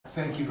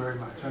Thank you very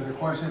much. Are there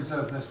questions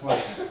of Ms.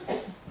 White?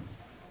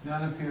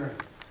 None appearing.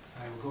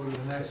 I will go to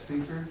the next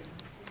speaker.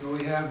 So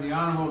we have the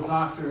Honorable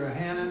Dr.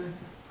 Hannon,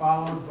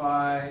 followed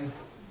by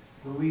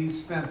Louise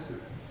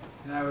Spencer.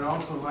 And I would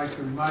also like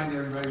to remind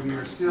everybody we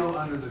are still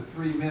under the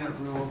 3-minute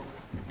rule.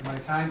 My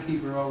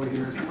timekeeper over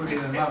here is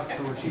putting them up, so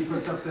when she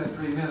puts up that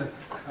 3 minutes,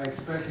 I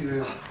expect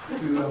you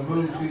to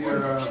move to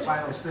your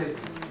final statement.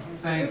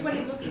 Thank you.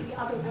 Everybody looks the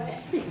other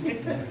way.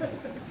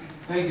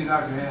 Thank you,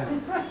 Dr.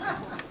 Hannon.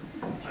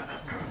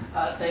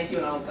 Thank you,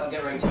 and I'll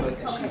get right to it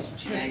because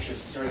she's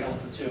anxious. She's already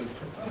opened the tube.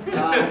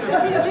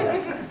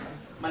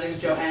 My name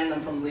is Joe Hannon.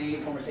 I'm from Lee,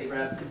 former state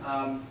rep.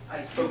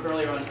 I spoke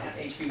earlier on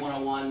HB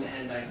 101,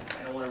 and I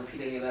don't want to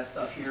repeat any of that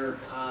stuff here.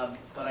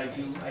 But I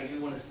do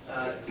want to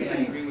say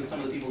I agree with some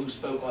of the people who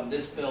spoke on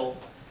this bill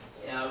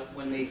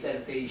when they said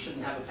that they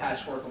shouldn't have a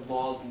patchwork of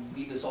laws and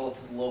leave this all up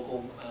to the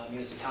local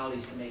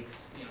municipalities to make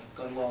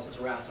gun laws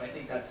throughout. So I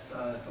think that's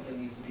something that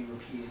needs to be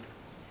repeated.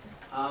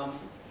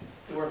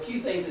 There were a few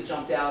things that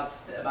jumped out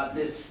about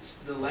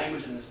the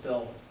language in this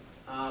bill.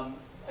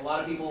 A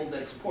lot of people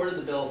that supported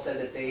the bill said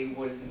that they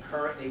were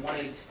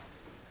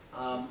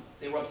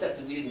upset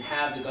that we didn't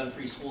have the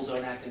Gun-Free School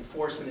Zone Act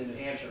enforcement in New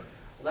Hampshire.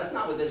 Well, that's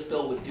not what this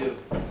bill would do.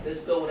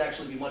 This bill would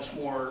actually be much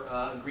more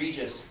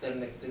egregious than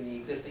the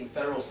existing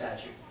federal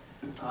statute.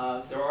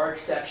 There are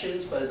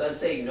exceptions, but it does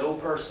say no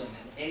person,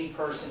 and any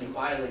person who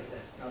violates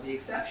this. Now, the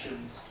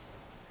exceptions,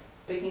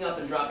 picking up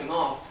and dropping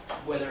off,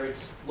 whether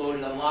it's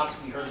loaded, unlocked,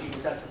 we heard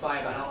people testify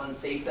about how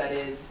unsafe that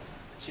is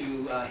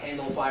to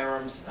handle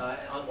firearms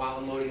while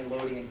unloading and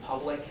loading in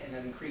public, and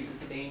that increases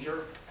the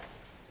danger.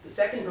 The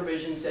second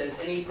provision says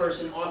any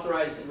person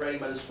authorized and ready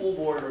by the school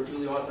board or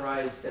duly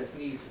authorized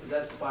designees to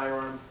possess a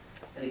firearm,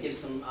 and it gives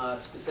some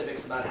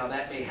specifics about how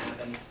that may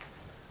happen.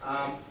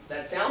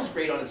 That sounds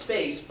great on its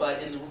face,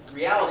 but in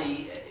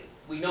reality,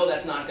 we know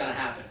that's not going to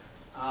happen.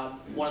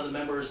 One of the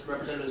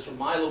representatives from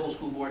my local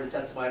school board that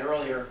testified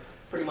earlier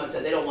pretty much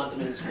said they don't want them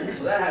in the school.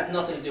 So that has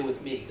nothing to do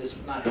with me. This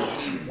would not help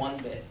me one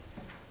bit,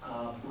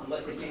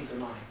 unless they change their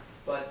mind.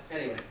 But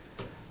anyway,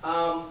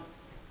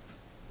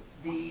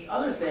 the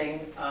other thing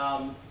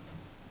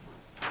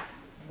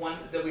one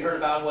that we heard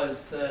about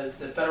was the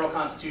federal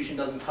Constitution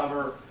doesn't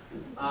cover,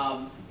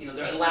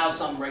 it allows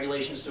some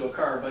regulations to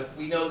occur, but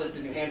we know that the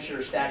New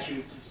Hampshire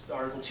statute,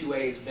 Article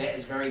 2A,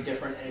 is very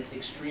different, and it's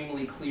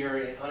extremely clear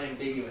and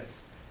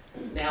unambiguous.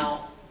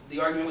 Now, the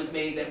argument was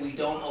made that we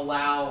don't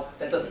allow,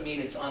 that doesn't mean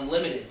it's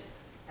unlimited.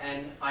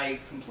 And I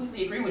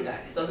completely agree with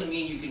that. It doesn't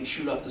mean you can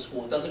shoot up the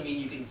school. It doesn't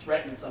mean you can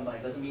threaten somebody.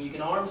 It doesn't mean you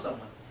can harm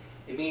someone.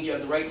 It means you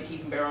have the right to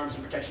keep and bear arms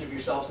in protection of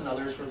yourselves and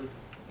others for,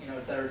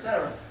 et cetera, et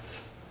cetera.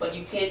 But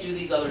you can't do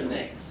these other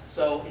things.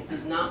 So it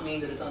does not mean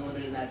that it's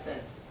unlimited in that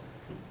sense.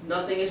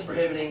 Nothing is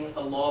prohibiting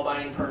a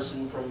law-abiding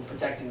person from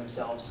protecting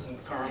themselves in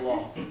current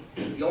law.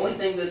 The only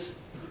thing this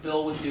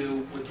bill would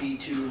do would be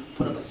to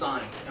put up a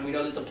sign. And we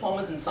know that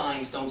diplomas and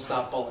signs don't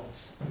stop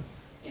bullets.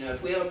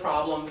 If we have a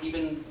problem,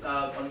 even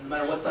no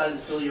matter what side of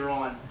this bill you're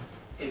on,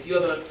 if you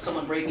have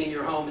someone breaking into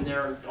your home and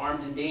they're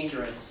armed and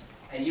dangerous,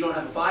 and you don't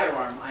have a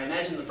firearm, I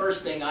imagine the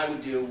first thing I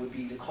would do would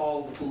be to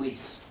call the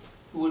police,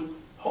 who would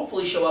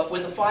hopefully show up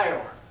with a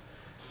firearm.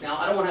 Now,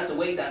 I don't want to have to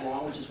wait that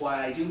long, which is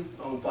why I do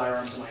own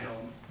firearms in my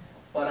home.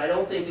 But I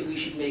don't think that we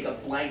should make a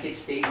blanket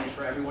statement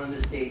for everyone in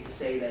the state to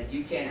say that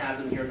you can't have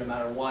them here no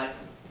matter what,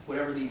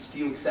 whatever these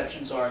few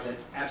exceptions are that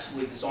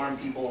absolutely disarm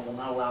people and will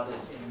not allow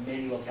this in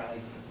many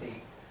localities in the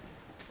state.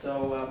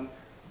 So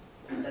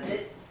that's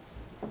it.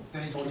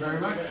 Thank you very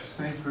much.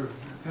 Thanks for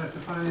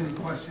testifying. Any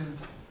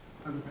questions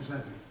of the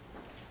presenter?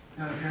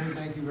 Madam Chairman,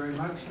 thank you very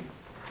much.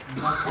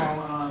 And I'll call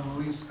on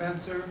Louise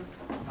Spencer,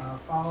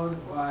 followed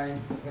by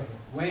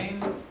Wayne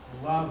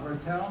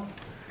LaVertel.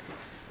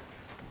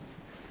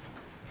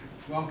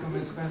 Welcome,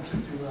 Ms. Spencer,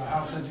 to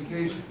House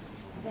Education.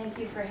 Thank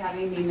you for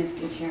having me,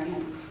 Mr.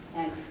 Chairman,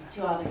 and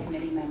to all the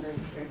committee members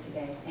here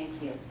today.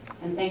 Thank you.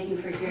 And thank you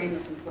for hearing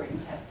this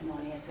important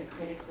testimony. It's a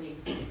critically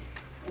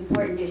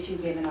important issue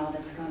given all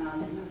that's gone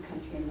on in our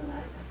country in the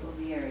last couple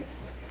of years.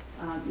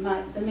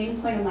 The main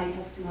point of my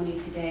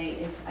testimony today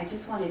is I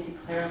just wanted to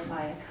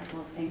clarify a couple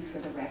of things for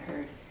the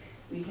record.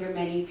 We hear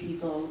many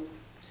people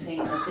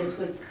saying that this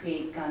would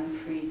create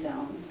gun-free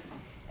zones,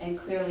 and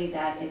clearly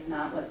that is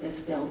not what this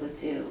bill would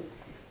do.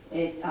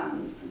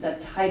 The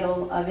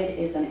title of it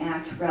is an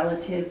act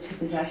relative to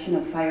possession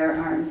of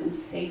firearms in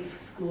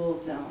safe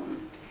school zones,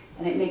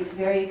 and it makes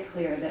very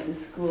clear that the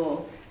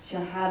school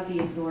shall have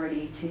the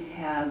authority to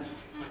have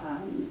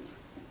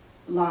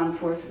law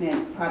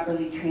enforcement,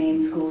 properly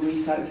trained school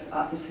resource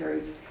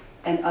officers,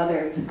 and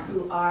others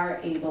who are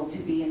able to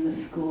be in the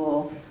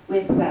school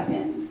with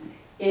weapons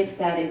if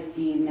that is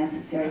deemed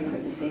necessary for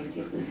the safety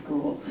of the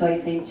school. So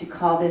I think to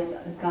call this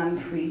a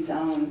gun-free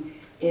zone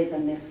is a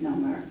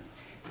misnomer.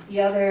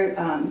 The other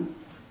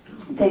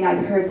thing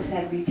I've heard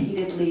said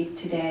repeatedly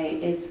today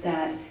is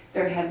that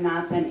there have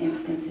not been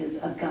instances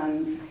of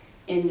guns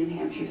in New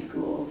Hampshire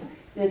schools.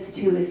 This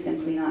too is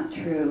simply not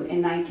true.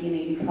 In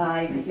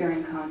 1985, here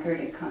in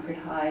Concord, at Concord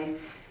High,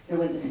 there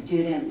was a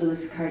student,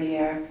 Louis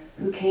Cartier,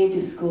 who came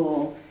to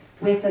school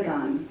with a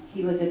gun.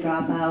 He was a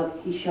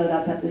dropout. He showed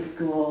up at the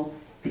school.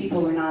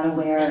 People were not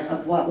aware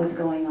of what was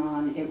going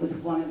on. It was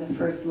one of the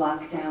first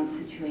lockdown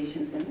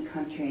situations in the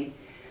country.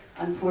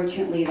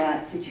 Unfortunately,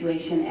 that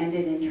situation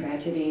ended in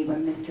tragedy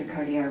when Mr.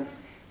 Cartier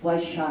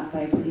was shot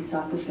by a police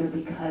officer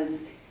because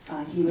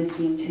he was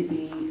deemed to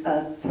be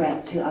a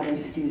threat to other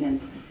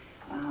students,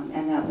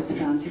 and that was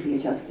found to be a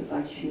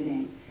justified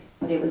shooting.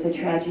 But it was a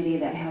tragedy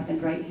that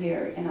happened right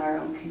here in our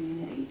own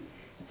community.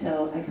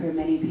 So I've heard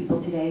many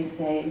people today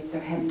say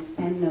there hadn't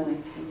been no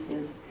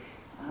instances.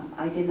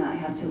 I did not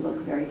have to look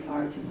very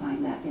far to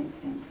find that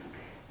instance.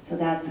 So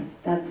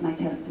that's my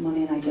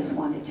testimony, and I just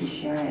wanted to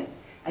share it.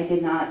 I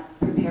did not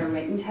prepare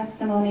written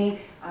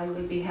testimony. I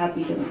would be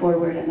happy to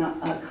forward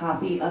a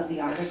copy of the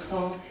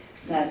article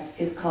that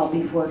is called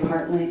Before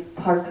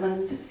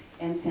Parkland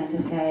and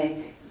Santa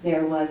Fe,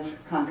 There Was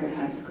Concord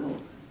High School.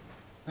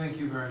 Thank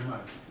you very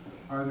much.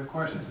 Are there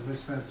questions of Ms.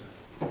 Spencer?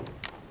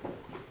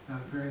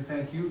 Not appearing,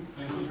 thank you.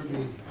 Thank you for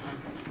being here.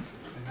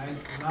 And I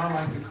would now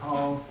like to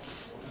call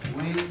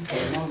Wayne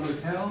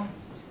Motel.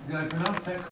 Did I pronounce that correctly?